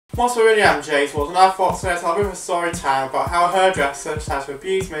What's up, really, I'm Jay's World, and I thought today I'll be with a story time about how a hairdresser tried to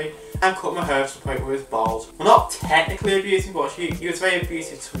abuse me and cut my hair to the point where it was bald. Well, not technically abusing, but he was very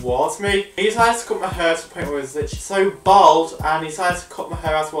abusive towards me. He decided to cut my hair to the point where it was literally so bald, and he decided to cut my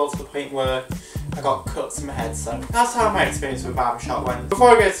hair as well to the point where I got cuts in my head. So that's how my experience with a barbershop went. Before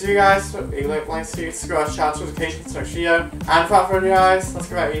I get to you guys, if you like to subscribe, share, notifications to the next video, and without further ado guys, let's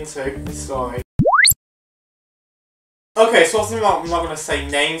get right into this story. Okay, so obviously I'm not going to say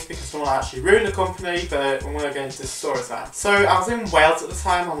names because I don't want to actually ruin the company, but I'm going to get into the story time. So I was in Wales at the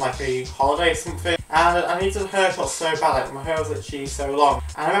time on like a holiday or something, and I needed a haircut so bad, like my hair was literally so long.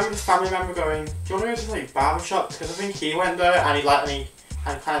 And I remember this family member going, do you want to go to this like barbershop? Because I think he went there and he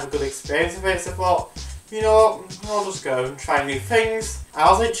had kind of a good experience with it, so I thought, you know what, I'll just go and try new things.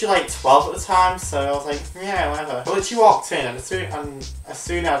 I was literally like 12 at the time, so I was like, yeah, whatever. I literally walked in and as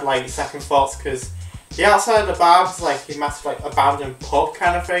soon I had like second thoughts because the outside of the bar was like a massive like abandoned pub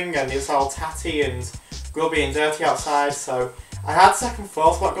kind of thing, and it was all tatty and grubby and dirty outside, so I had second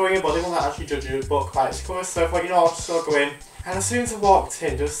thoughts about going in, but I didn't want to actually judge a book by its cover, so I thought, you know, I'll just go in. And as soon as I walked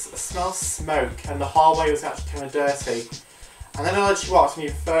in, just a smell of smoke, and the hallway was actually kind of dirty. And then I literally walked in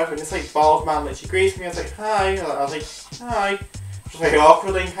even further, and this like bald man literally greeted me. I was like, hi. I was like, hi. Just very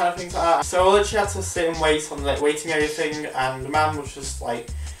awkwardly and kind of things like that. So I literally had to sit and wait on like waiting everything, and the man was just like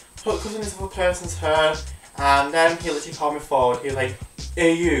cutting this other person's hair, and then he literally called me forward. He was like,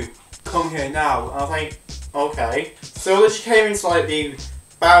 hey you, come here now. And I was like, okay. So I literally came into like the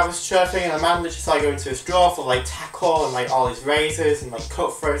barber's chair thing, and the man literally started going to his drawer for like tackle and like all his razors and like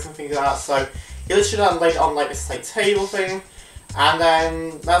cutthroats and things like that. So he literally then laid it on like this like table thing, and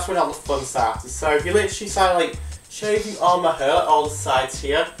then that's when all the fun started. So he literally started like shaving all my hair, all the sides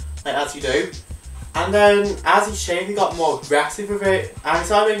here, like as you do. And then, as he shaved, he got more aggressive with it, and he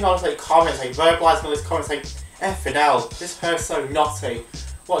started making all these like comments, like verbalising all these comments like, effing hell, this hair's so knotty,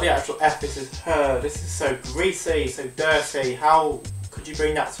 what the actual F is this hair, this is so greasy, so dirty, how could you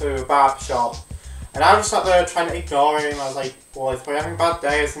bring that to a barbershop? And I was just sat there trying to ignore him. I was like, well, he's probably having a bad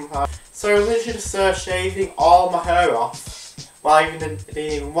day or something. So I was literally just shaving all my hair off, while I didn't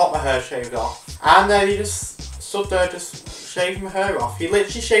even want my hair shaved off. And then he just stood there just shaving my hair off. He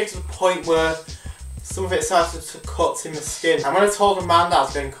literally shaved to the point where some of it started to cut in the skin, and when I told the man that I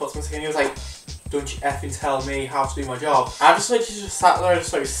was getting cuts in the skin, he was like, don't you effing tell me how to do my job. I just literally just sat there just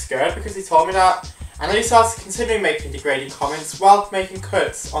so scared because he told me that, and then he started considering making degrading comments while making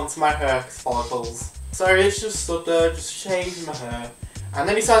cuts onto my hair follicles. So he just stood there just shaving my hair, and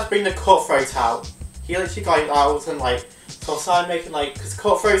then he started bringing the cutthroat out. He literally got it out and like, so I started making like, because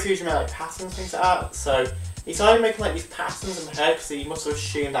cutthroats usually make like patterns and things like that, so he started making like these patterns in my hair because he must have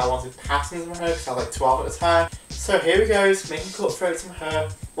assumed I wanted patterns in my hair because I was like 12 at the time. So here he goes, making cutthroats in my hair,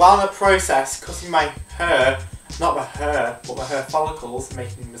 while in the process cutting my hair, not my hair, but my hair follicles, and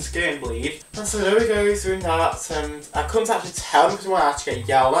making the skin bleed. And so there we go, he's doing that, and I couldn't actually tell him because I wanted to actually get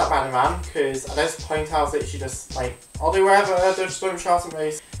yelled at by the man, because at this point I was literally just like, I'll do whatever, just don't shout at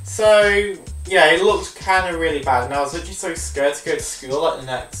me. So yeah, it looked kind of really bad, and I was literally so scared to go to school like the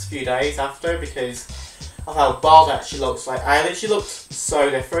next few days after because of how bald it actually looks. Like, I literally looked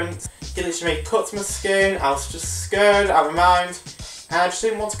so different. He literally made cuts to my skin. I was just scared out of my mind, and I just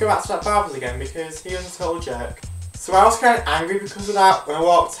didn't want to go back to that barber's again because he was a total jerk. So I was kind of angry because of that. When I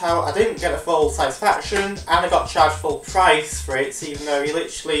walked out, I didn't get a full satisfaction, and I got charged full price for it, even though he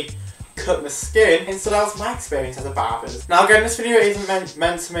literally cut my skin. And so that was my experience as a barber. Now again, this video isn't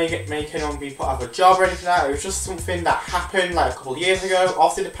meant to make anyone be put out of a job or anything like that. It was just something that happened like a couple of years ago.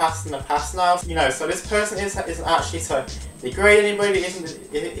 Obviously the past in the past now, you know. So this person isn't actually to degrade anybody.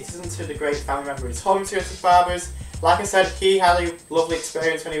 It isn't to degrade the family member he's talking to as barbers. Like I said, he had a lovely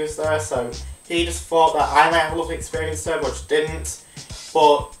experience when he was there, so he just thought that I might have a lovely experience there, but just didn't.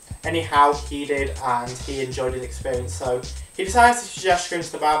 But anyhow, he did, and he enjoyed his experience. So he decided to suggest going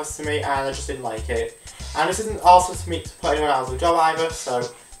to the barbers to me, and I just didn't like it. And this isn't also to put anyone out of a job either, so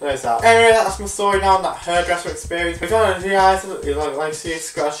there's that. Anyway, that's my story now on that hairdresser experience. If you want to do guys, if you'd like to see it,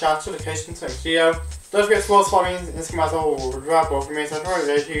 scratch shout to the notification to the next video. Don't forget to follow me on Instagram as well, both of me, so I'm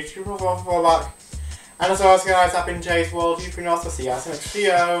YouTube, follow back. And as always guys, I've been Jay's World, you've been awesome, see you guys in the next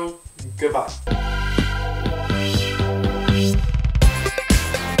video. Goodbye.